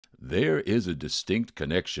There is a distinct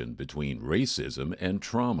connection between racism and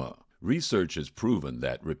trauma. Research has proven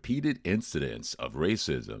that repeated incidents of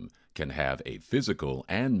racism can have a physical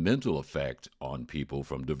and mental effect on people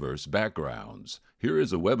from diverse backgrounds. Here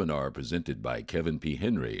is a webinar presented by Kevin P.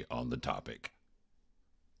 Henry on the topic.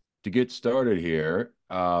 To get started here,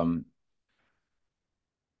 my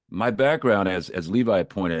background, as Levi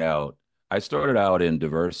pointed out, I started out in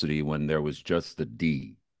diversity when there was just the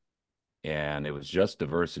D, and it was just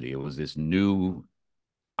diversity. It was this new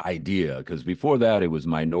idea because before that it was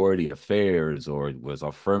minority affairs or it was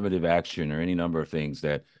affirmative action or any number of things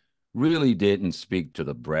that really didn't speak to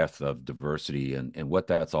the breadth of diversity and what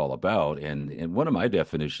that's all about. And one of my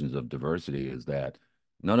definitions of diversity is that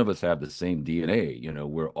none of us have the same DNA. You know,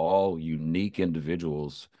 we're all unique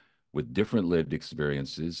individuals with different lived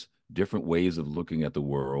experiences, different ways of looking at the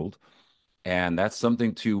world, and that's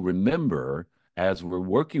something to remember as we're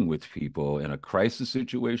working with people in a crisis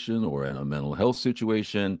situation or in a mental health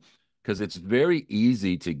situation, because it's very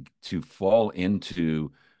easy to fall into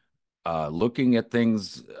looking at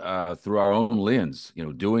things through our own lens, you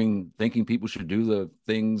know, thinking people should do the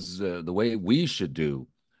things the way we should do,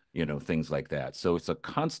 you know, things like that. So it's a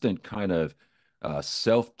constant kind of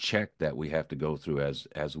self-check that we have to go through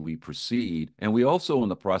as we proceed. And we also, in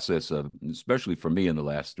the process of, especially for me in the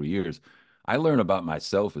last 3 years, I learn about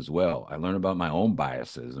myself as well. I learn about my own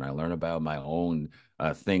biases and I learn about my own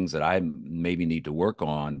things that I maybe need to work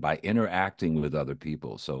on by interacting with other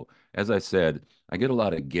people. So, as I said, I get a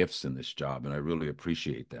lot of gifts in this job and I really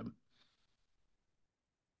appreciate them.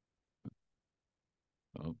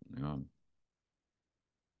 Oh, now I'm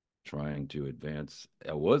trying to advance.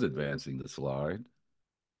 I was advancing the slide.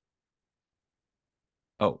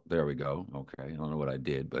 Oh, there we go. Okay. I don't know what I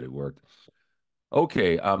did, but it worked.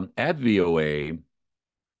 Okay. At VOA,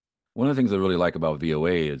 one of the things I really like about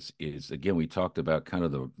VOA is again, we talked about kind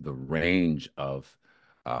of the range of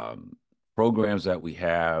um, programs that we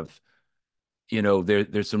have. You know,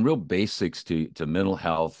 there's some real basics to mental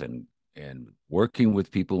health and working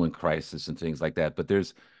with people in crisis and things like that. But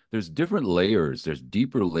there's different layers. There's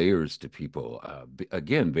deeper layers to people.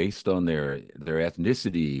 Again, based on their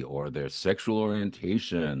ethnicity or their sexual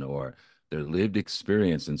orientation or their lived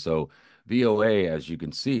experience. And so VOA, as you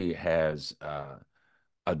can see, has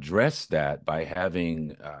address that by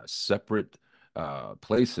having separate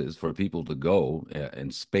places for people to go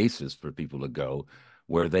and spaces for people to go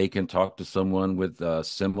where they can talk to someone with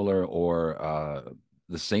similar or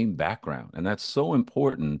the same background. And that's so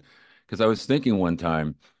important because I was thinking one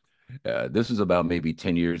time, this was about maybe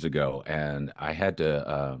 10 years ago, and I had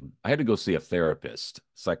to go see a therapist,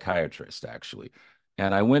 psychiatrist actually.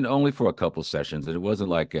 And I went only for a couple sessions, and it wasn't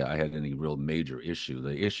like I had any real major issue.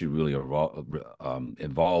 The issue really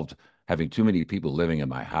involved having too many people living in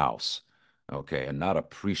my house, okay, and not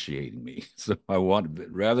appreciating me. So I wanted,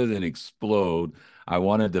 rather than explode, I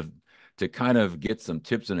wanted to kind of get some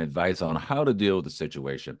tips and advice on how to deal with the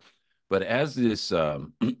situation. But as this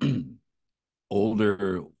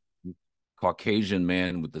older Caucasian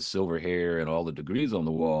man with the silver hair and all the degrees on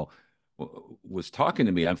the wall was talking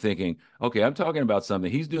to me, I'm thinking, okay, I'm talking about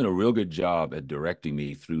something. He's doing a real good job at directing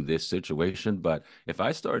me through this situation. But if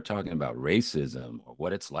I start talking about racism or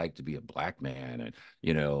what it's like to be a black man and,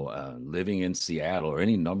 you know, living in Seattle or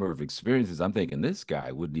any number of experiences, I'm thinking this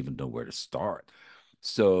guy wouldn't even know where to start.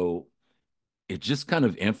 So it just kind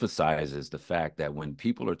of emphasizes the fact that when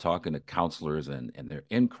people are talking to counselors and they're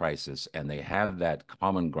in crisis and they have that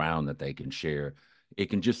common ground that they can share,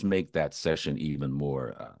 it can just make that session even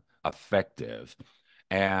more effective.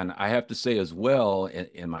 And I have to say as well,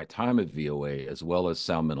 in my time at VOA, as well as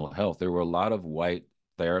Sound Mental Health, there were a lot of white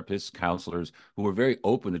therapists, counselors who were very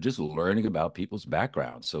open to just learning about people's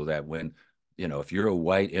backgrounds so that when you know, if you're a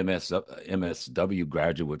white MSW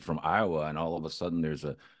graduate from Iowa and all of a sudden there's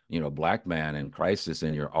a you know, black man in crisis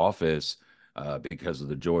in your office because of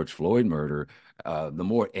the George Floyd murder, the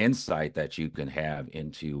more insight that you can have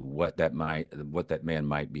into what that man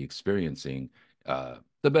might be experiencing,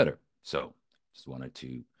 the better. So, just wanted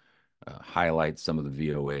to highlight some of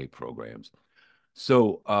the VOA programs.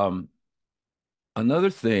 So, another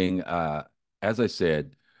thing, as I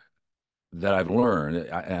said, that I've learned,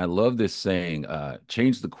 and I love this saying,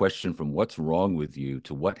 change the question from what's wrong with you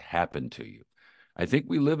to what happened to you. I think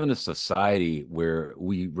we live in a society where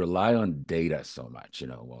we rely on data so much. You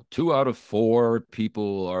know, well, 2 out of 4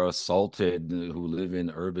 people are assaulted who live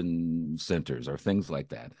in urban centers or things like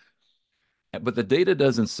that. But the data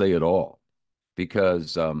doesn't say it all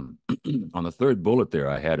because on the third bullet there,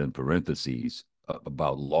 I had in parentheses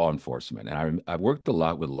about law enforcement. And I worked a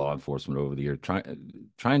lot with law enforcement over the year,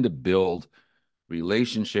 trying to build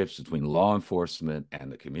relationships between law enforcement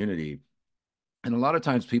and the community. And a lot of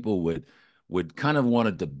times people would kind of want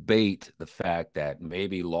to debate the fact that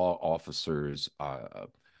maybe law officers uh,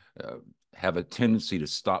 have a tendency to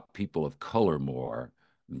stop people of color more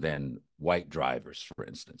than white drivers, for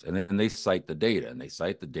instance. And then they cite the data, and they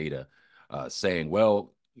cite the data saying,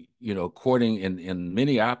 well, according in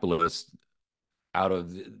Minneapolis, out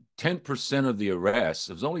of 10% of the arrests,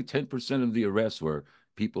 it was only 10% of the arrests were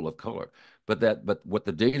people of color. But what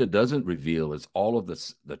the data doesn't reveal is all of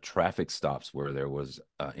the traffic stops where there was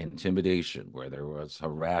intimidation, where there was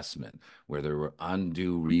harassment, where there were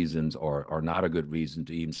undue reasons or not a good reason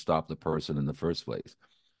to even stop the person in the first place.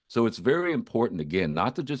 So it's very important, again,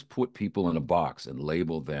 not to just put people in a box and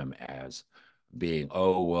label them as being,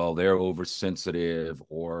 oh, well, they're oversensitive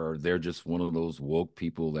or they're just one of those woke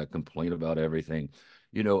people that complain about everything.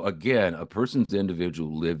 Again, a person's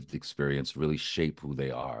individual lived experience really shape who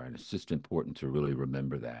they are. And it's just important to really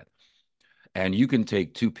remember that. And you can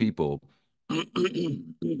take two people,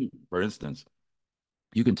 for instance,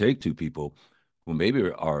 you can take two people who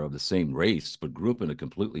maybe are of the same race, but grew up in a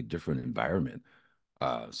completely different environment.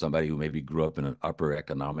 Somebody who maybe grew up in an upper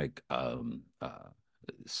economic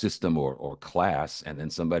system or class, and then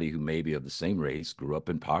somebody who may be of the same race grew up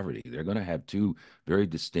in poverty. They're going to have two very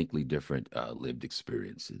distinctly different lived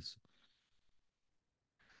experiences.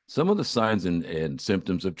 Some of the signs and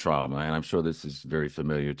symptoms of trauma, and I'm sure this is very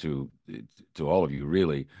familiar to all of you,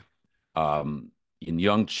 really, in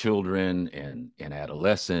young children and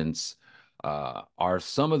adolescents, are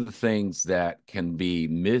some of the things that can be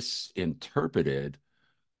misinterpreted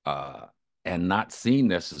uh, and not seen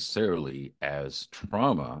necessarily as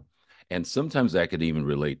trauma. And sometimes that could even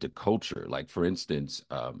relate to culture. Like, for instance,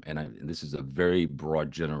 and this is a very broad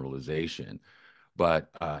generalization, but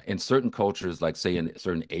in certain cultures, like say in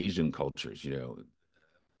certain Asian cultures,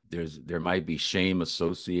 there might be shame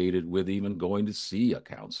associated with even going to see a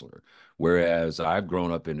counselor. Whereas I've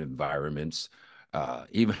grown up in environments,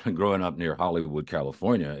 even growing up near Hollywood,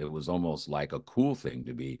 California, it was almost like a cool thing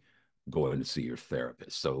to be going to see your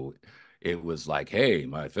therapist. So it was like, hey,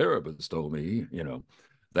 my therapist told me,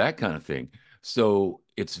 that kind of thing. So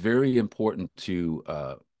it's very important to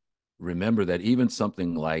remember that even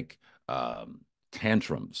something like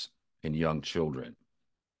tantrums in young children,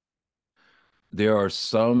 there are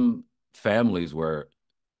some families where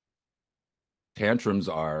tantrums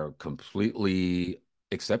are completely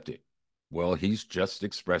accepted. Well, he's just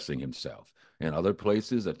expressing himself. In other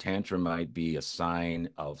places, a tantrum might be a sign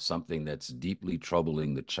of something that's deeply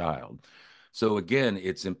troubling the child. So again,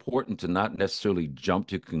 it's important to not necessarily jump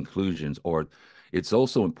to conclusions, or it's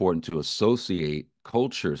also important to associate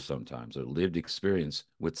culture sometimes or lived experience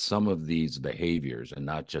with some of these behaviors and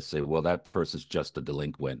not just say, well, that person's just a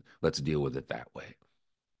delinquent. Let's deal with it that way.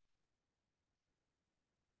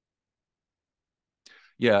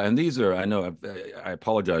 Yeah, and these are, I know, I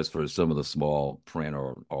apologize for some of the small print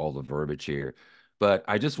or all the verbiage here, but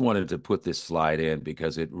I just wanted to put this slide in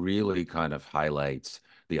because it really kind of highlights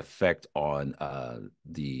the effect on uh,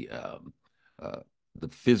 the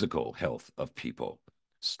physical health of people,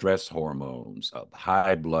 stress hormones,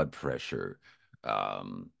 high blood pressure,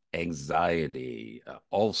 anxiety,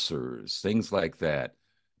 ulcers, things like that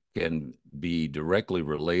can be directly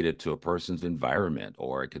related to a person's environment,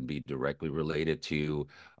 or it can be directly related to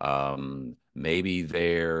maybe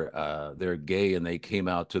they're gay and they came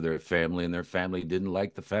out to their family and their family didn't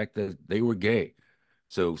like the fact that they were gay.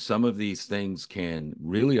 So some of these things can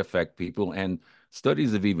really affect people, and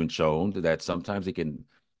studies have even shown that sometimes it can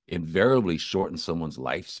invariably shorten someone's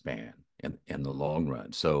lifespan in the long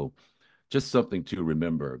run. So just something to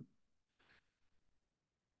remember.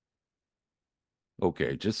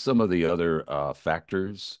 Okay, just some of the other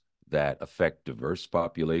factors that affect diverse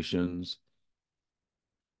populations.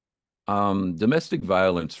 Domestic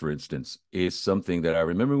violence, for instance, is something that I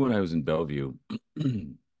remember when I was in Bellevue.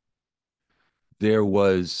 There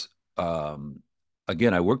was,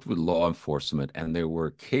 again, I worked with law enforcement, and there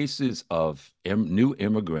were cases of new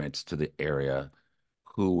immigrants to the area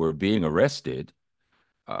who were being arrested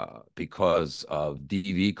because of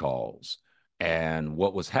DV calls. And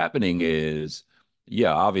what was happening is,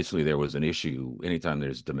 yeah, obviously there was an issue. Anytime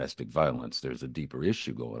there's domestic violence, there's a deeper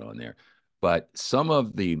issue going on there. But some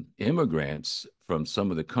of the immigrants from some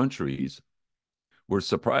of the countries were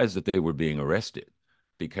surprised that they were being arrested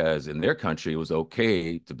because in their country it was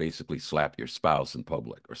okay to basically slap your spouse in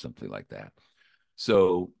public or something like that.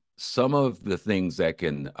 So some of the things that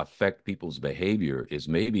can affect people's behavior is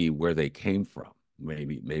maybe where they came from,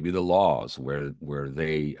 maybe the laws where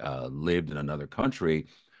they lived in another country,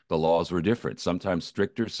 the laws were different, sometimes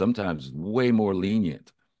stricter, sometimes way more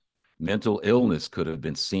lenient. mental illness could have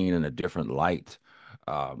been seen in a different light.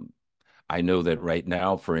 Um, I know that right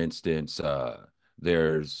now, for instance,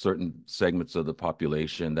 there's certain segments of the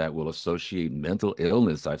population that will associate mental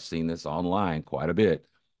illness. I've seen this online quite a bit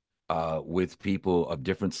with people of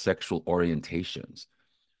different sexual orientations.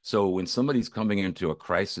 So when somebody's coming into a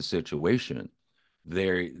crisis situation,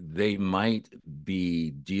 they might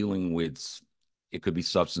be dealing with, it could be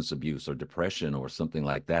substance abuse or depression or something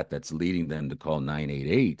like that that's leading them to call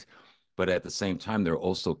 988. But at the same time, they're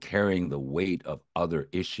also carrying the weight of other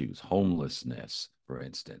issues, homelessness, for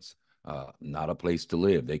instance, not a place to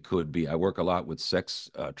live. They could be, I work a lot with sex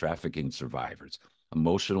trafficking survivors.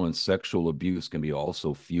 Emotional and sexual abuse can be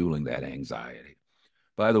also fueling that anxiety.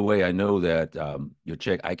 By the way, I know that your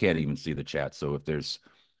check, I can't even see the chat. So if there's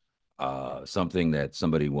something that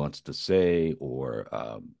somebody wants to say, or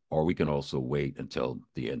we can also wait until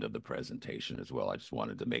the end of the presentation as well. I just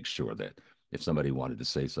wanted to make sure that if somebody wanted to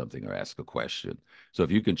say something or ask a question. So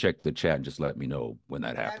if you can check the chat and just let me know when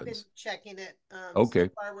that Yeah, I've been happens. checking it. So Okay.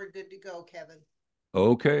 far we're good to go, Kevin.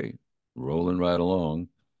 Okay. Rolling right along.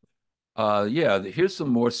 Yeah, here's some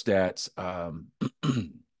more stats.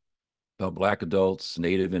 About Black adults,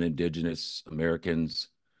 Native and Indigenous Americans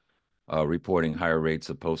reporting higher rates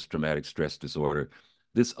of post-traumatic stress disorder.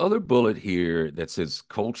 This other bullet here that says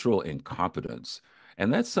cultural incompetence,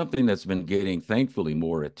 and that's something that's been getting, thankfully,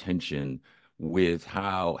 more attention with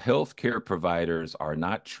how healthcare providers are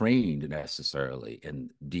not trained necessarily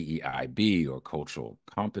in DEIB or cultural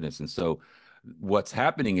competence. And so what's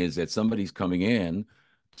happening is that somebody's coming in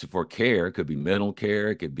for care, it could be mental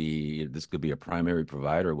care, it could be, this could be a primary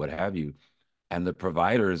provider, what have you, and the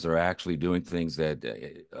providers are actually doing things that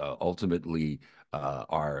ultimately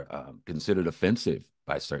are considered offensive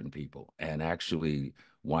by certain people and actually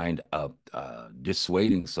wind up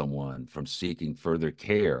dissuading someone from seeking further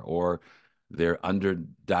care, or they're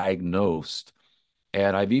underdiagnosed.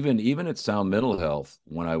 And I've even at Sound Mental Health,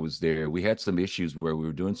 when I was there, we had some issues where we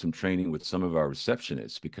were doing some training with some of our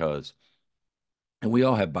receptionists because, and we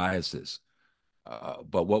all have biases.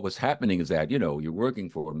 But what was happening is that, you're working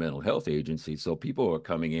for a mental health agency, so people are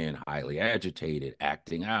coming in highly agitated,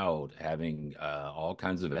 acting out, having all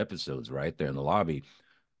kinds of episodes right there in the lobby.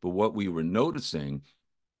 But what we were noticing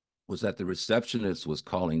was that the receptionist was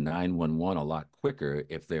calling 911 a lot quicker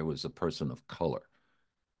if there was a person of color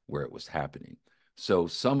where it was happening. So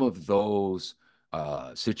some of those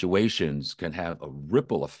situations can have a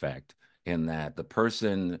ripple effect in that the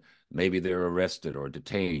person, maybe they're arrested or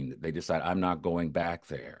detained, they decide, I'm not going back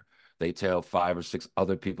there. They tell 5 or 6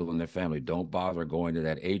 other people in their family, don't bother going to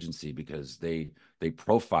that agency because they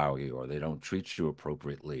profile you, or they don't treat you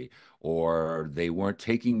appropriately, or they weren't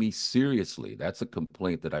taking me seriously. That's a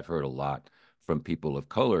complaint that I've heard a lot from people of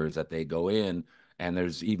color, is that they go in, and there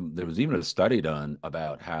was even a study done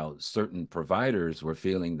about how certain providers were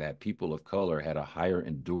feeling that people of color had a higher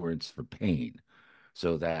endurance for pain.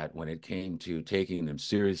 So that when it came to taking them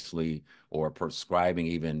seriously or prescribing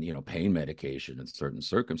even, pain medication in certain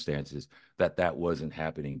circumstances, that wasn't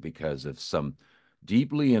happening because of some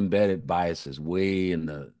deeply embedded biases way in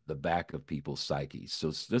the back of people's psyches. So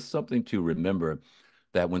it's just something to remember,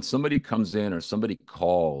 that when somebody comes in or somebody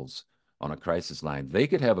calls on a crisis line, they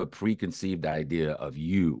could have a preconceived idea of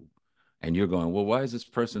you. And you're going, well, why is this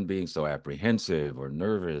person being so apprehensive or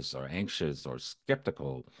nervous or anxious or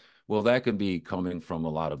skeptical? Well, that can be coming from a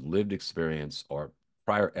lot of lived experience or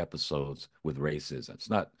prior episodes with racism.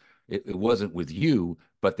 It wasn't with you,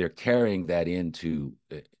 but they're carrying that into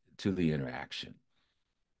to the interaction.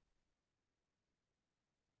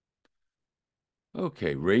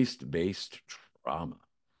 Okay, race-based trauma.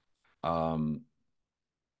 Um,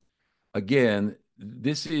 Again,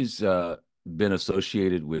 this is been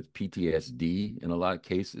associated with PTSD in a lot of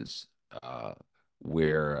cases,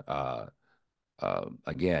 where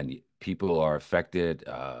again, people are affected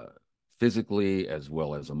physically as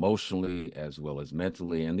well as emotionally as well as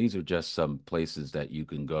mentally, and these are just some places that you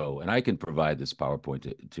can go. And I can provide this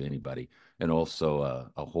PowerPoint to anybody, and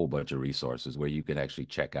also a whole bunch of resources where you can actually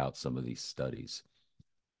check out some of these studies.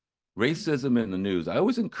 Racism in the news. I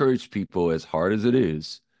always encourage people, as hard as it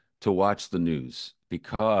is, to watch the news,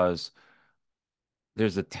 because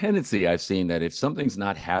there's a tendency I've seen that if something's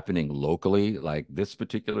not happening locally, like this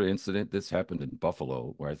particular incident, this happened in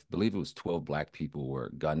Buffalo, where I believe it was 12 Black people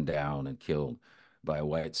were gunned down and killed by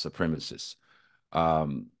white supremacists.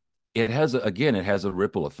 Um, it has a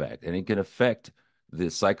ripple effect, and it can affect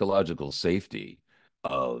the psychological safety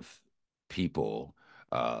of people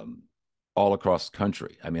um, all across the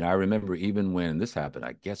country. I mean, I remember even when this happened,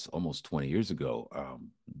 I guess almost 20 years ago,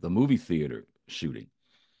 the movie theater shooting.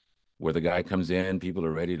 where the guy comes in, people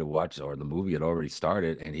are ready to watch, or the movie had already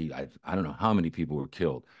started, and I don't know how many people were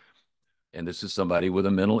killed. And this is somebody with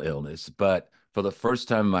a mental illness. But for the first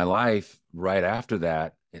time in my life, right after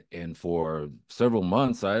that, and for several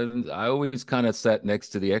months, I always kind of sat next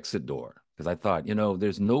to the exit door because I thought,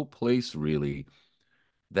 there's no place really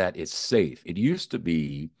that is safe. It used to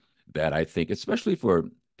be that I think, especially for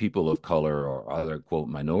people of color or other quote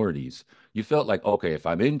minorities, you felt like, okay, if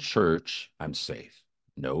I'm in church, I'm safe.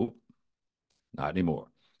 No, not anymore.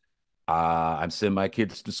 I'm sending my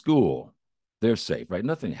kids to school. They're safe, right?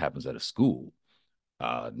 Nothing happens at a school.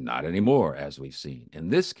 Not anymore, as we've seen. In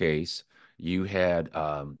this case, you had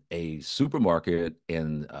a supermarket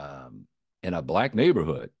in a black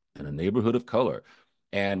neighborhood, in a neighborhood of color.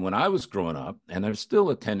 And when I was growing up, and there's still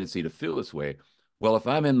a tendency to feel this way, well, if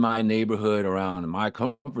I'm in my neighborhood around my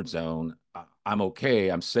comfort zone, I'm okay,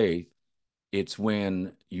 I'm safe. It's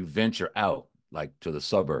when you venture out, like to the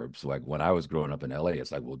suburbs. Like when I was growing up in LA,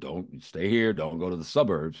 it's like, well, don't stay here, don't go to the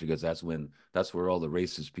suburbs, because that's where all the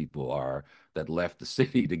racist people are that left the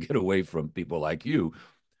city to get away from people like you.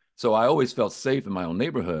 So I always felt safe in my own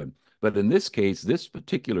neighborhood. But in this case, this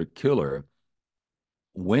particular killer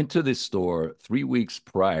went to this store 3 weeks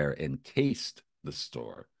prior and cased the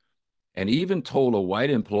store and even told a white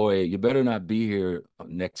employee, you better not be here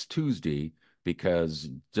next Tuesday because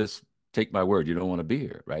just take my word, you don't want to be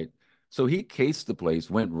here, right? So he cased the place,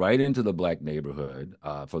 went right into the black neighborhood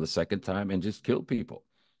for the second time and just killed people,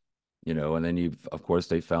 and then of course,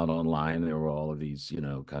 they found online there were all of these,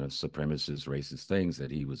 kind of supremacist, racist things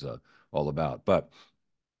that he was all about. But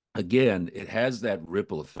again, it has that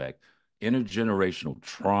ripple effect. Intergenerational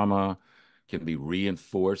trauma can be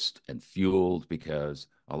reinforced and fueled because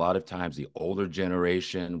a lot of times the older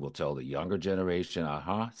generation will tell the younger generation,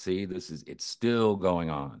 see, it's still going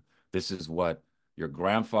on. This is what your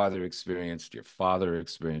grandfather experienced, your father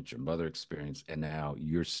experienced, your mother experienced, and now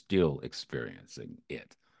you're still experiencing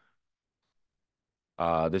it.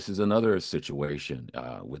 This is another situation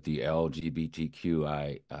with the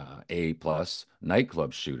LGBTQIA plus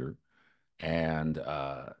nightclub shooter and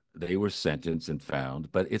they were sentenced and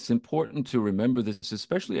found. But it's important to remember this,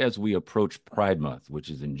 especially as we approach Pride Month, which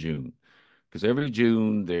is in June, because every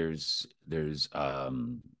June there's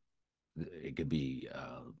it could be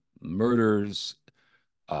murders,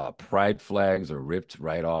 pride flags are ripped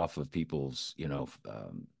right off of people's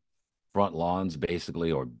front lawns,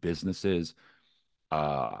 basically, or businesses.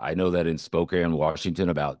 I know that in Spokane,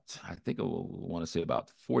 Washington, I think I want to say about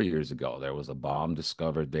 4 years ago, there was a bomb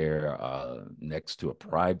discovered there next to a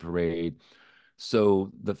pride parade. So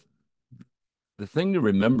the thing to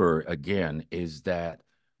remember again is that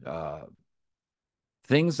uh,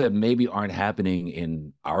 things that maybe aren't happening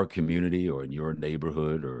in our community or in your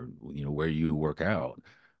neighborhood or where you work out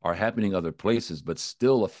are happening other places, but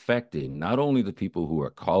still affecting not only the people who are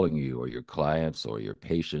calling you or your clients or your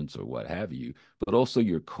patients or what have you, but also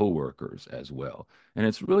your coworkers as well. And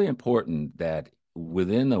it's really important that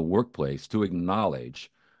within a workplace to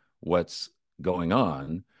acknowledge what's going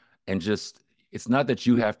on and just it's not that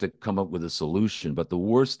you have to come up with a solution, but the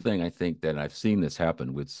worst thing I think that I've seen this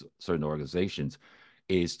happen with certain organizations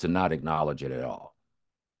is to not acknowledge it at all.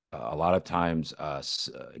 A lot of times,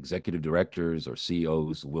 executive directors or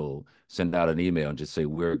CEOs will send out an email and just say,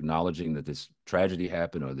 we're acknowledging that this tragedy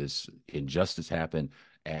happened or this injustice happened,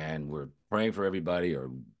 and we're praying for everybody or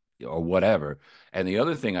whatever. And the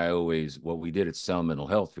other thing what we did at Sound Mental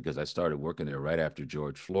Health, because I started working there right after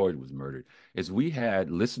George Floyd was murdered, is we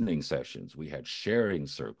had listening sessions, we had sharing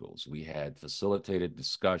circles, we had facilitated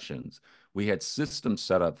discussions, we had systems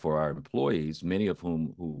set up for our employees, many of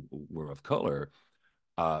whom who were of color,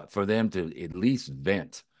 for them to at least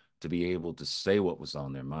vent, to be able to say what was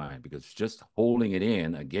on their mind, because just holding it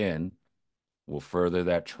in, again, will further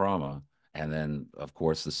that trauma. And then, of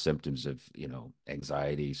course, the symptoms of,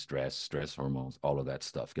 anxiety, stress hormones, all of that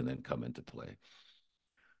stuff can then come into play.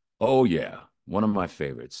 Oh, yeah. One of my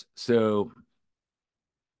favorites. So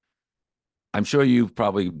I'm sure you've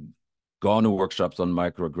probably gone to workshops on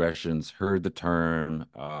microaggressions, heard the term.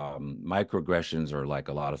 Microaggressions are like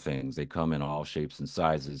a lot of things. They come in all shapes and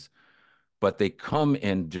sizes, but they come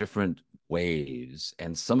in different ways,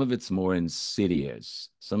 and some of it's more insidious.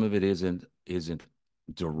 Some of it isn't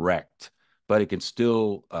direct, but it can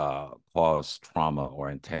still cause trauma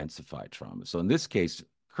or intensify trauma. So in this case,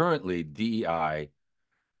 currently DEI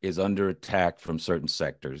is under attack from certain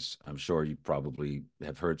sectors. I'm sure you probably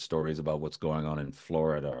have heard stories about what's going on in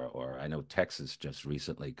Florida, or I know Texas just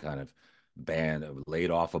recently kind of laid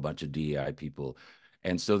off a bunch of DEI people.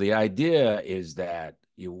 And so the idea is that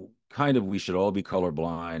we should all be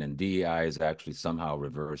colorblind, and DEI is actually somehow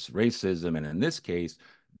reverse racism. And in this case,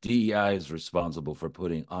 DEI is responsible for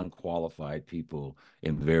putting unqualified people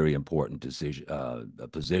in very important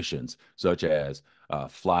positions, such as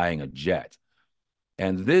flying a jet.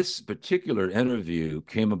 And this particular interview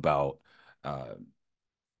came about, uh,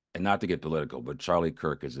 and not to get political, but Charlie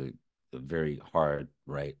Kirk is a very hard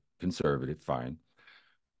right conservative, fine.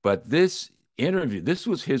 But this interview, this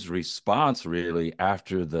was his response really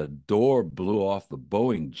after the door blew off the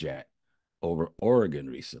Boeing jet over Oregon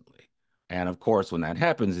recently. And of course, when that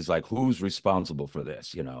happens, it's like, who's responsible for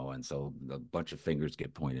this? And so a bunch of fingers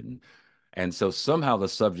get pointed. And so somehow the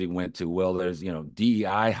subject went to, well, there's,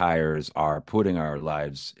 DEI hires are putting our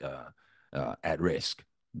lives at risk,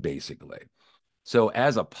 basically. So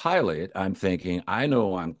as a pilot, I'm thinking, I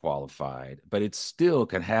know I'm qualified, but it still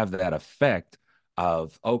can have that effect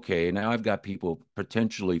of, okay, now I've got people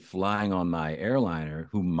potentially flying on my airliner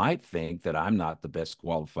who might think that I'm not the best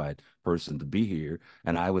qualified person to be here.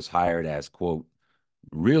 And I was hired as, quote,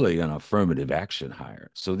 really an affirmative action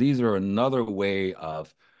hire. So these are another way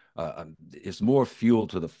of it's more fuel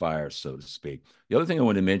to the fire, so to speak. The other thing I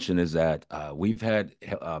want to mention is that we've had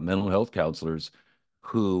mental health counselors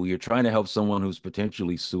who you're trying to help someone who's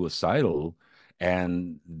potentially suicidal,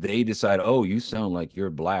 and they decide, oh, you sound like you're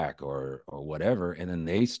black or whatever, and then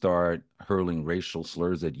they start hurling racial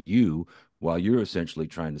slurs at you while you're essentially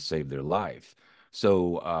trying to save their life.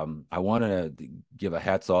 So I want to give a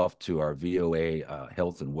hats off to our VOA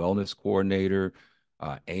health and wellness coordinator,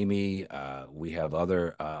 Amy. We have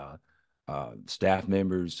other staff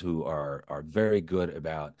members who are very good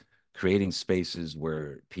about creating spaces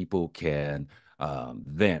where people can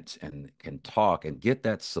vent and can talk and get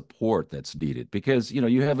that support that's needed because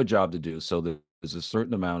you have a job to do. So there's a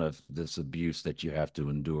certain amount of this abuse that you have to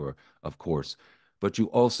endure, of course, but you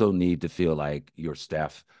also need to feel like your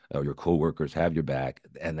staff or your coworkers have your back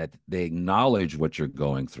and that they acknowledge what you're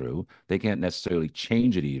going through. They can't necessarily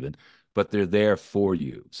change it even, but they're there for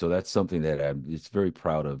you. So that's something that I'm just very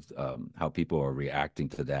proud of how people are reacting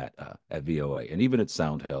to that at VOA and even at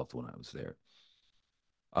Sound Health when I was there.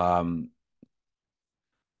 Um,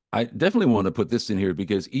 I definitely want to put this in here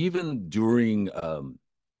because even during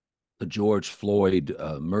the George Floyd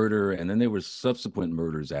murder, and then there were subsequent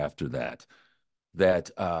murders after that,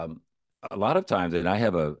 that a lot of times, and I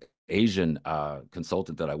have a Asian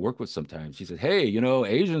consultant that I work with sometimes. She said, "Hey,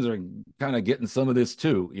 Asians are kind of getting some of this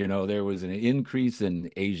too. There was an increase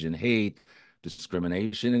in Asian hate,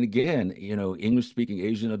 discrimination, and again, English-speaking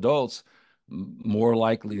Asian adults more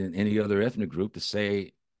likely than any other ethnic group to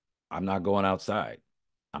say, 'I'm not going outside.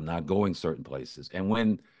 I'm not going certain places.'" And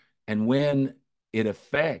when it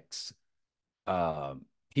affects uh,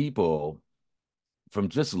 people from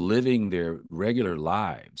just living their regular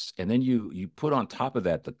lives. And then you put on top of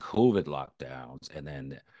that the COVID lockdowns, and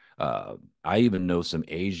then I even know some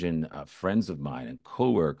Asian friends of mine and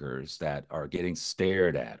coworkers that are getting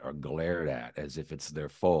stared at or glared at as if it's their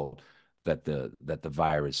fault that the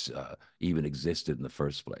virus even existed in the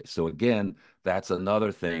first place. So again, that's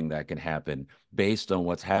another thing that can happen based on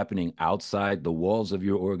what's happening outside the walls of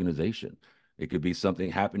your organization. It could be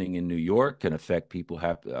something happening in New York can affect people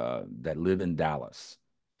that live in Dallas.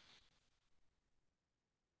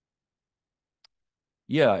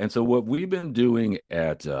 Yeah, and so what we've been doing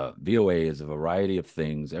at VOA is a variety of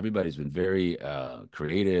things. Everybody's been very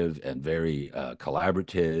creative and very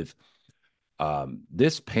collaborative.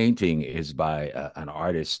 This painting is by an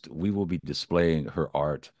artist. We will be displaying her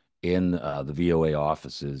art in the VOA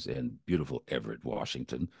offices in beautiful Everett,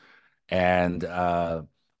 Washington. And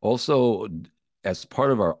also as part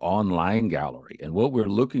of our online gallery. And what we're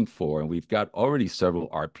looking for, and we've got already several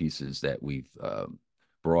art pieces that we've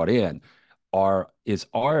brought in, is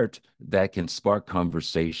art that can spark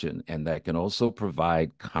conversation and that can also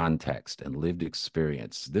provide context and lived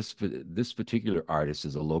experience. This particular artist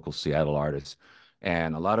is a local Seattle artist,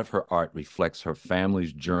 and a lot of her art reflects her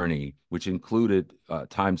family's journey, which included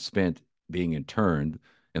time spent being interned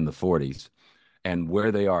in the 40s and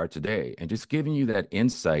where they are today, and just giving you that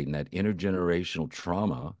insight and that intergenerational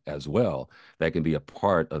trauma as well that can be a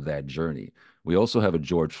part of that journey. We also have a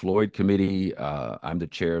George Floyd committee. I'm the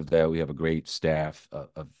chair of that. We have a great staff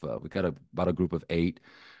we got about a group of 8.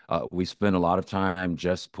 We spend a lot of time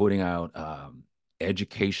just putting out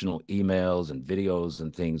educational emails and videos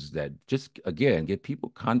and things that just, again, give people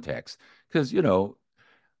context. Because,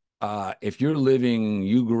 if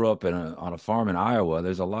you grew up on a farm in Iowa,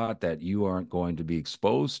 there's a lot that you aren't going to be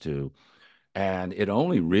exposed to. And it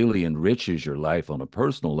only really enriches your life on a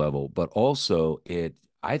personal level, but also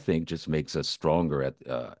I think, just makes us stronger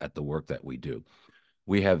at the work that we do.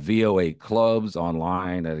 We have VOA clubs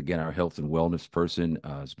online. And again, our health and wellness person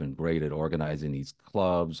has been great at organizing these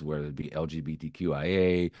clubs, whether it be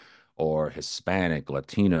LGBTQIA or Hispanic,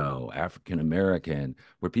 Latino, African American,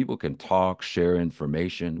 where people can talk, share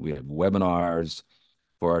information. We have webinars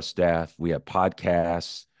for our staff. We have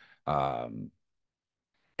podcasts. Um,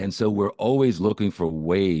 and so we're always looking for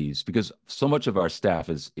ways because so much of our staff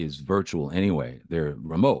is virtual anyway. They're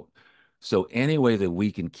remote. So any way that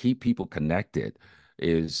we can keep people connected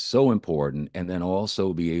is so important, and then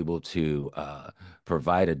also be able to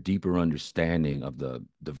provide a deeper understanding of the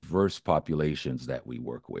diverse populations that we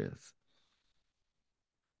work with.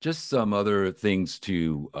 Just some other things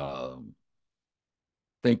to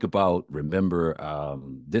think about. Remember,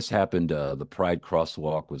 this happened. The Pride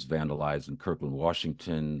crosswalk was vandalized in Kirkland,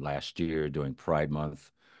 Washington last year during Pride Month.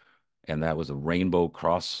 And that was a rainbow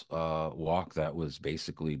cross walk that was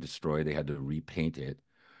basically destroyed. They had to repaint it.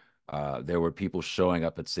 There were people showing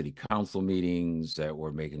up at city council meetings that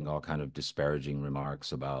were making all kind of disparaging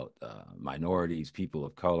remarks about minorities, people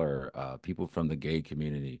of color, people from the gay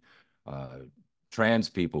community. Uh, Trans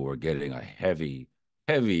people were getting a heavy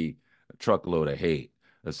truckload of hate,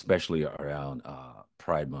 especially around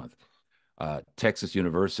Pride Month. Texas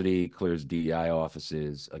University clears DEI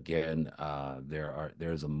offices. Again,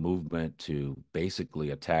 there's a movement to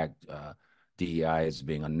basically attack DEI as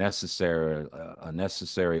being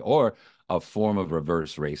unnecessary, or a form of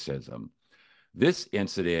reverse racism. This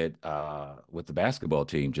incident with the basketball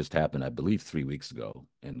team just happened, I believe, 3 weeks ago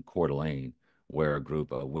in Coeur d'Alene, where a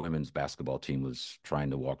group of women's basketball team was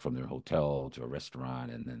trying to walk from their hotel to a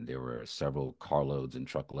restaurant, and then there were several carloads and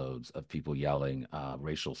truckloads of people yelling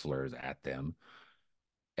racial slurs at them.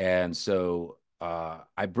 And so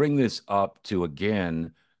I bring this up to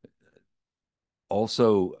again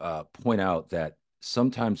also point out that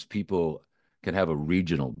sometimes people can have a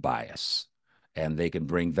regional bias and they can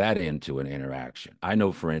bring that into an interaction. I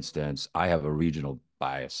know, for instance, I have a regional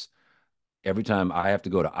bias. Every time I have to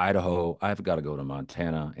go to Idaho, I've got to go to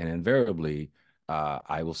Montana, and invariably,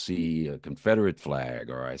 I will see a Confederate flag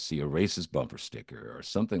or I see a racist bumper sticker or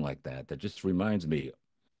something like that that just reminds me,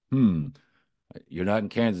 hmm, you're not in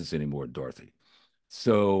Kansas anymore, Dorothy.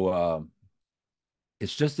 So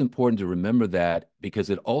it's just important to remember that because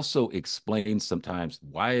it also explains sometimes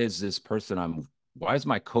why is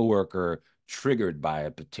my coworker triggered by a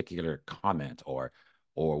particular comment, or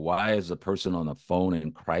why is a person on the phone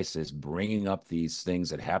in crisis bringing up these things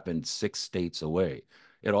that happened 6 states away.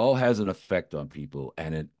 It all has an effect on people,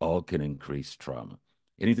 and it all can increase trauma.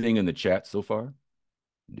 Anything in the chat so far?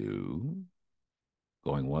 No.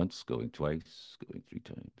 Going once, going twice, going 3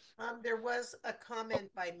 times. There was a Oh, comment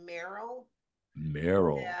by Meryl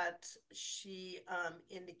Meryl. that she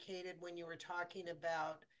indicated when you were talking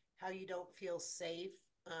about how you don't feel safe,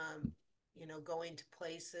 going to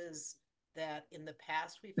places that in the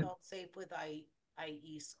past we felt safe with,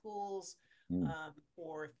 i.e., schools Mm,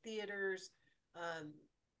 or theaters. Um,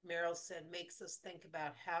 Meryl said, makes us think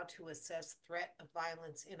about how to assess threat of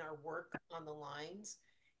violence in our work on the lines.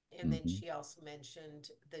 And then mhm. she also mentioned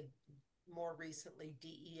the more recently,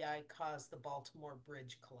 DEI caused the Baltimore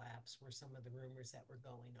Bridge collapse, were some of the rumors that were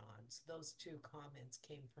going on. So those two comments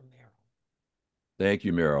came from Meryl. Thank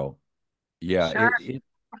you, Meryl. Yeah, Sure.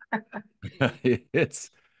 it's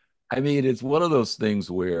I mean, it's one of those things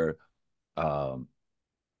where well,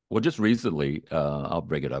 just recently, I'll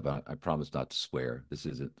bring it up. I promise not to swear. This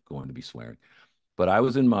isn't going to be swearing. But I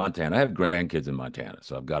was in Montana. I have grandkids in Montana,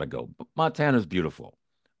 so I've got to go. But Montana's beautiful.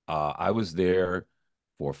 I was there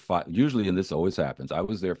for five, usually, and this always happens. I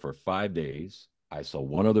was there for 5 days. I saw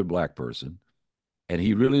one other black person, and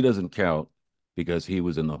he really doesn't count because he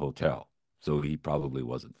was in the hotel. So he probably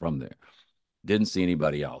wasn't from there. Didn't see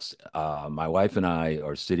anybody else. My wife and I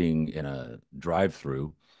are sitting in a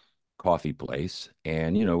drive-through coffee place,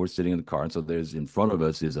 and we're sitting in the car, and so there's in front of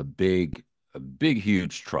us is a big,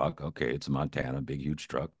 huge truck. Okay, it's Montana, big, huge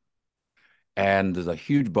truck, and there's a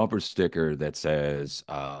huge bumper sticker that says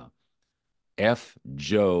 "F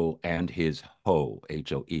Joe and his hoe,"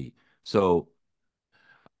 HOE. So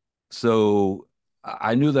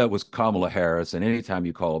I knew that was Kamala Harris, and anytime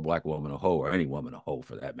you call a black woman a hoe, or any woman a hoe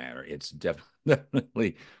for that matter, it's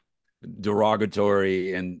definitely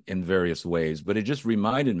derogatory in various ways. But it just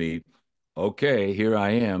reminded me, okay, here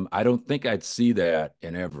I am. I don't think I'd see that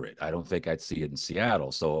in Everett. I don't think I'd see it in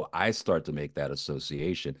Seattle. So I start to make that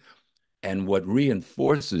association. And what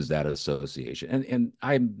reinforces that association, and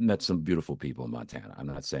I met some beautiful people in Montana. I'm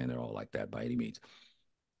not saying they're all like that by any means,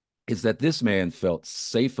 is that this man felt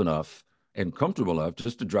safe enough and comfortable enough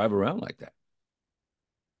just to drive around like that.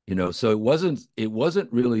 So it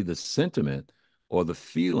wasn't really the sentiment or the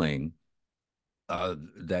feeling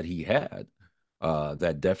that he had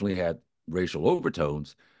that definitely had racial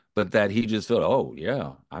overtones, but that he just felt, oh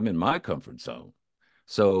yeah, I'm in my comfort zone.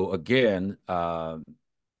 So again,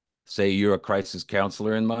 say you're a crisis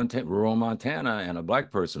counselor in Montana, rural Montana, and a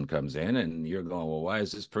black person comes in, and you're going, well, why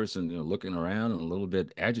is this person, looking around and a little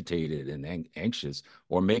bit agitated and anxious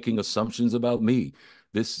or making assumptions about me?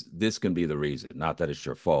 This can be the reason. Not that it's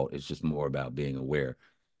your fault. It's just more about being aware.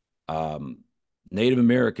 Um, Native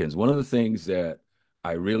Americans. One of the things that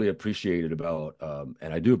I really appreciated about,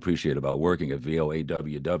 and I do appreciate about working at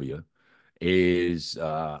VOAWW, is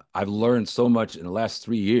I've learned so much in the last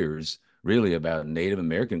 3 years, really, about Native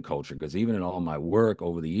American culture. Because even in all my work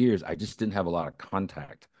over the years, I just didn't have a lot of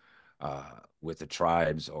contact with the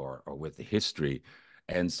tribes or with the history.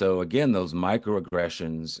 And so again, those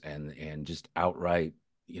microaggressions and just outright,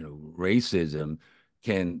 racism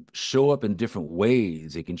can show up in different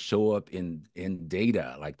ways. It can show up in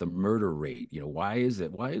data, like the murder rate. Why is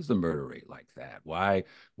the murder rate like that? Why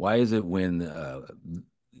is it when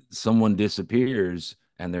someone disappears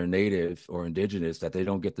and they're native or indigenous that they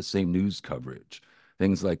don't get the same news coverage,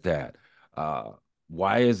 things like that? Uh,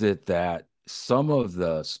 why is it that some of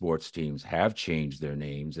the sports teams have changed their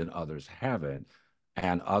names and others haven't,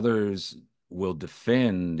 and others will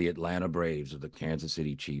defend the Atlanta Braves or the Kansas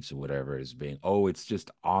City Chiefs or whatever as being, oh, it's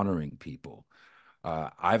just honoring people.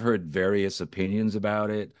 I've heard various opinions about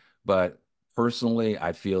it, but personally,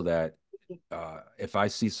 I feel that if I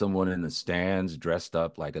see someone in the stands dressed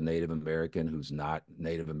up like a Native American who's not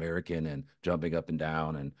Native American and jumping up and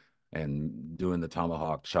down and doing the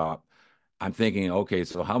tomahawk chop, I'm thinking, okay,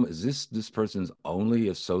 so how is this person's only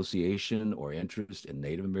association or interest in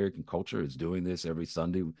Native American culture is doing this every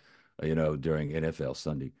Sunday, during NFL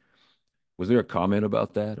Sunday? Was there a comment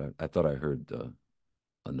about that? I thought I heard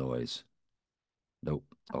a noise. Nope.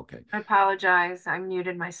 Okay. I apologize. I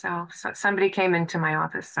muted myself. So somebody came into my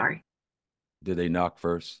office. Sorry. Did they knock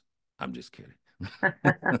first? I'm just kidding.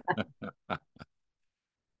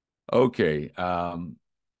 Okay.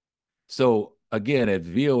 So again, at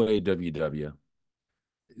VOAWW,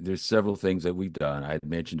 there's several things that we've done. I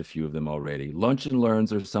mentioned a few of them already. Lunch and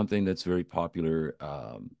learns are something that's very popular.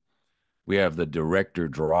 We have the director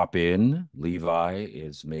drop in. Levi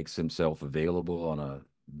is makes himself available on a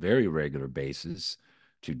very regular basis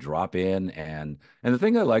to drop in, and the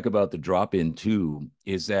thing I like about the drop in too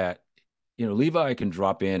is that Levi can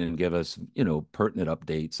drop in and give us pertinent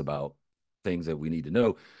updates about things that we need to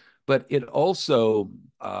know, but it also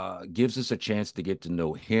gives us a chance to get to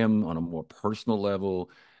know him on a more personal level.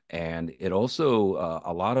 And it also,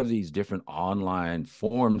 a lot of these different online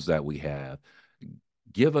forums that we have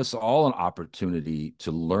give us all an opportunity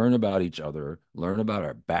to learn about each other, learn about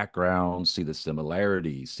our backgrounds, see the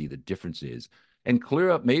similarities, see the differences, and clear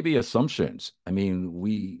up maybe assumptions. I mean,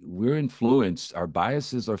 we're influenced, our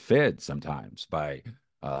biases are fed sometimes by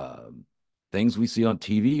things we see on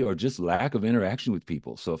TV or just lack of interaction with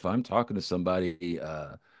people. So if I'm talking to somebody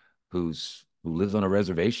who lives on a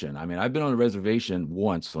reservation, I mean, I've been on a reservation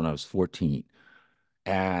once when I was 14,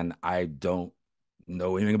 and I don't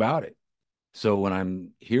know anything about it. So when I'm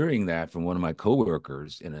hearing that from one of my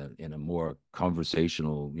coworkers in a more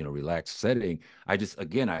conversational, relaxed setting, I just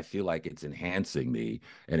again I feel like it's enhancing me,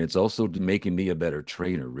 and it's also making me a better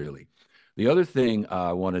trainer, really. The other thing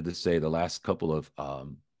I wanted to say, the last couple of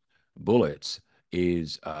bullets,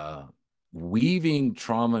 is weaving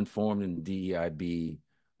trauma informed and DEIB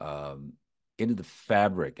um, into the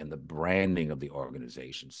fabric and the branding of the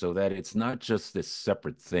organization so that it's not just this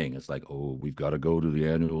separate thing. It's like, oh, we've got to go to the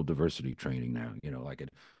annual diversity training now. Like it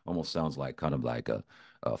almost sounds like kind of like a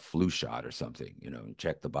flu shot or something,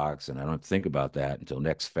 check the box. And I don't think about that until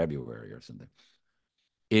next February or something.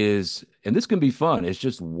 And this can be fun. It's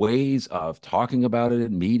just ways of talking about it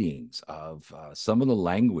at meetings, of some of the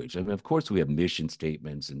language. I mean, of course, we have mission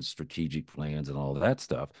statements and strategic plans and all that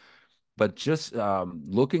stuff, but just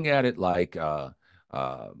looking at it like uh,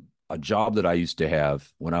 a job that I used to have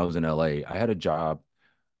when I was in LA. I had a job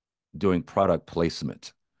doing product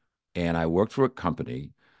placement, and I worked for a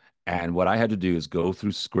company. And what I had to do is go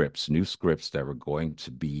through scripts, new scripts that were going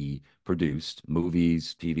to be produced,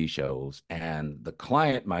 movies, TV shows, and the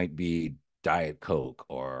client might be Diet Coke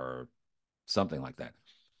or something like that.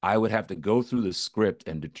 I would have to go through the script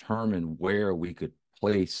and determine where we could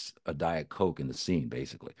place a Diet Coke in the scene,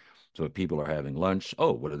 basically. So if people are having lunch,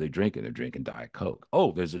 oh, what are they drinking? They're drinking Diet Coke.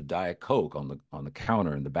 Oh, there's a Diet Coke on the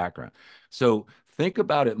counter in the background. So think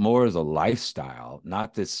about it more as a lifestyle,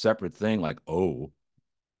 not this separate thing like, oh,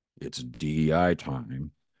 it's DEI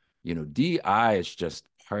time. DEI is just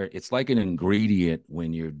part, it's like an ingredient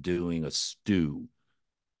when you're doing a stew.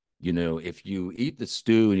 If you eat the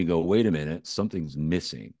stew and you go, wait a minute, something's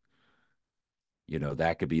missing,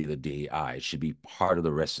 that could be the DI. It should be part of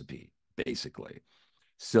the recipe, basically.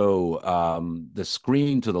 So the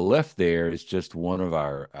screen to the left there is just one of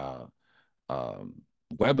our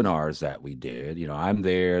webinars that we did. I'm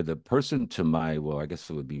there. The person to my, well, I guess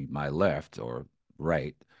it would be my left or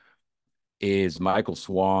right, is Michael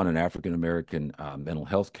Swan, an African American mental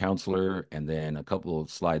health counselor. And then a couple of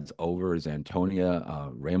slides over is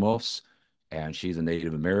Antonia Ramos, and she's a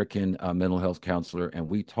Native American mental health counselor. And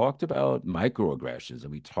we talked about microaggressions,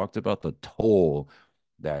 and we talked about the toll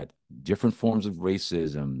that different forms of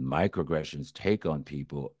racism, microaggressions take on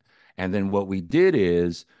people. And then what we did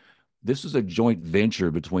is this was a joint venture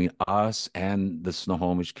between us and the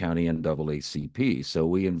Snohomish County NAACP. So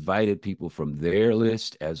we invited people from their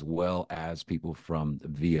list as well as people from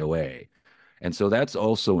VOA. And so that's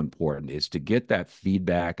also important, is to get that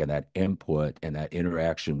feedback and that input and that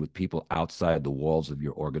interaction with people outside the walls of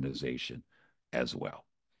your organization as well.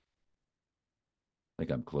 I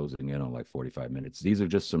think I'm closing in on like 45 minutes. These are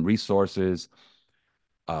just some resources.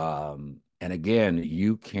 And again,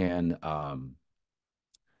 you can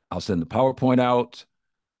I'll send the PowerPoint out.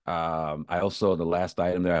 I also, the last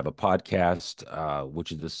item there, I have a podcast,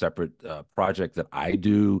 which is a separate project that I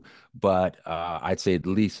do, but I'd say at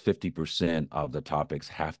least 50% of the topics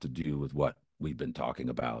have to do with what we've been talking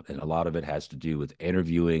about. And a lot of it has to do with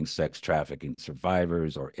interviewing sex trafficking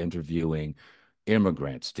survivors or interviewing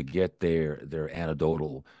immigrants to get their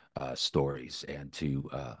anecdotal stories and to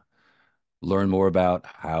learn more about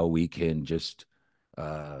how we can just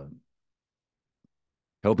uh,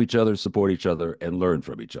 help each other, support each other, and learn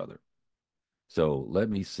from each other. So let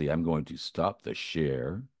me see. I'm going to stop the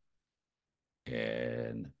share.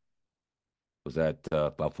 And was that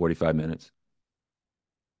about 45 minutes?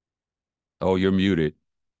 Oh, you're muted.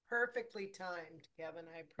 Perfectly timed, Kevin.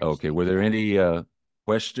 I Okay. appreciate Were there that. any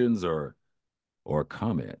questions or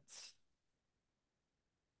comments?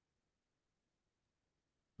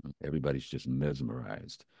 Everybody's just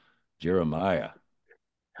mesmerized. Jeremiah.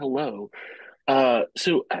 Hello.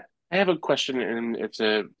 So I have a question, and it's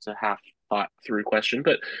a half thought through question,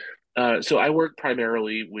 but so I work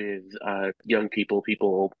primarily with young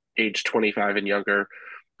people age 25 and younger,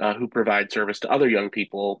 who provide service to other young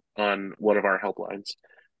people on one of our helplines.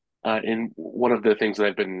 And one of the things that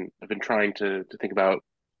I've been trying to think about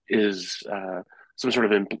is some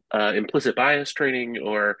sort of implicit bias training,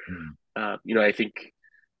 or Mm, I think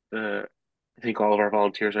the I think all of our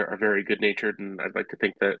volunteers are very good natured, and I'd like to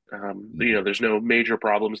think that mhm. there's no major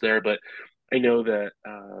problems there. But I know that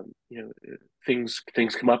things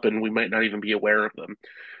come up, and we might not even be aware of them.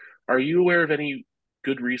 Are you aware of any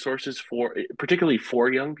good resources for, particularly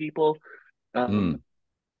for young people, um,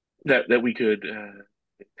 Mm, that we could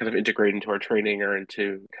kind of integrate into our training or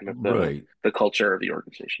into kind of right. the culture of the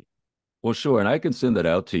organization? Well, sure, and I can send that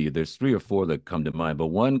out to you. There's three or four that come to mind, but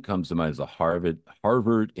one comes to mind as a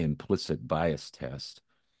Harvard implicit bias test.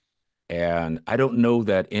 And I don't know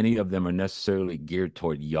that any of them are necessarily geared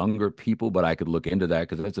toward younger people, but I could look into that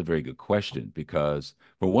because that's a very good question. Because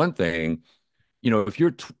for one thing, if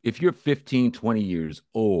you're 15, 20 years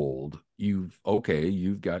old, you've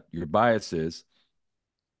got your biases,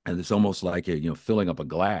 and it's almost like filling up a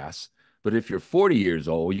glass. But if you're 40 years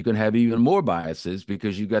old, you can have even more biases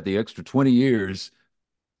because you've got the extra 20 years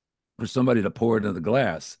for somebody to pour it in the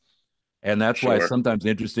glass. And that's why it's Sure, sometimes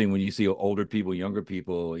interesting when you see older people, younger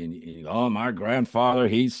people, and oh, my grandfather,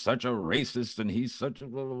 he's such a racist and he's such a,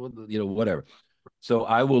 whatever. So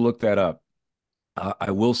I will look that up.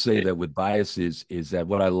 I will say okay. that with biases is that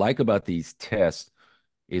what I like about these tests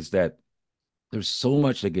is that there's so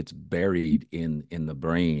much that gets buried in the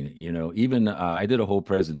brain. Even I did a whole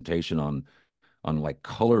presentation on like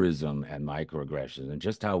colorism and microaggressions and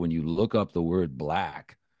just how when you look up the word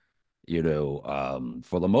black,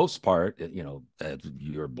 for the most part,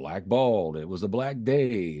 you're blackballed. It was a black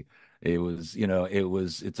day.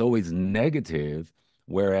 It's always negative.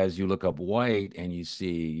 Whereas you look up white and you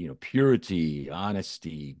see, purity,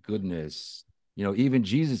 honesty, goodness. Even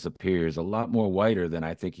Jesus appears a lot more whiter than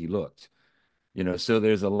I think he looked. So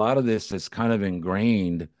there's a lot of this that's kind of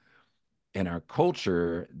ingrained in our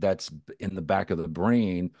culture that's in the back of the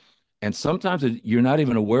brain. And sometimes you're not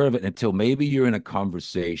even aware of it until maybe you're in a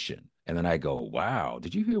conversation. And then I go, wow,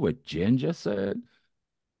 did you hear what Jen just said?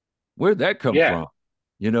 Where'd that come Yeah, from?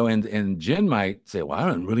 And Jen might say, well, I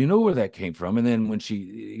don't really know where that came from. And then when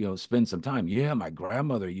she, spends some time, yeah, my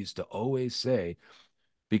grandmother used to always say,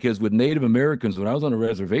 because with Native Americans, when I was on a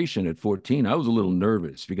reservation at 14, I was a little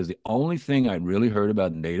nervous because the only thing I really heard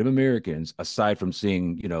about Native Americans, aside from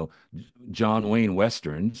seeing, John Wayne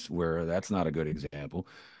Westerns, where that's not a good example,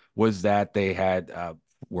 was that they had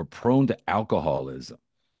were prone to alcoholism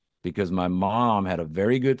because my mom had a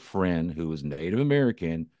very good friend who was Native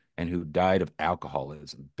American and who died of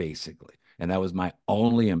alcoholism, basically. And that was my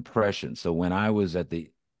only impression. So when I was at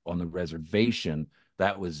the on the reservation,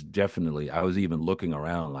 that was definitely, I was even looking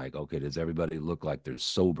around like, okay, does everybody look like they're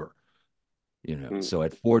sober? You know, Mm, so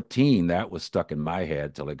at 14, that was stuck in my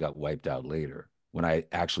head till it got wiped out later when I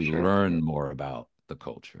actually sure. learned more about the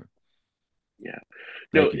culture. Yeah.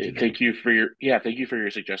 No, Thank you, Janelle. thank you for your yeah, thank you for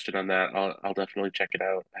your suggestion on that. I'll definitely check it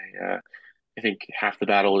out. I think half the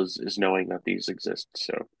battle is knowing that these exist.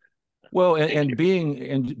 So Well, and, thank you.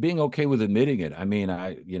 and being okay with admitting it. I mean,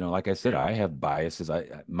 like I said, I have biases.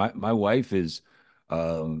 My wife is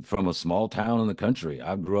from a small town in the country.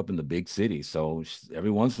 I grew up in the big city, so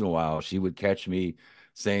every once in a while she would catch me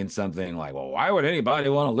saying something like, "Well, why would anybody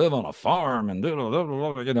want to live on a farm?" And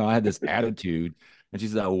I had this attitude, and she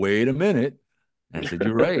said, "Oh, wait a minute." And I said,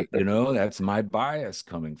 "You're right. That's my bias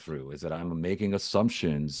coming through, is that I'm making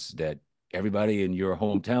assumptions that everybody in your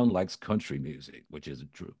hometown likes country music, which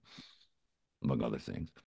isn't true." Among other things.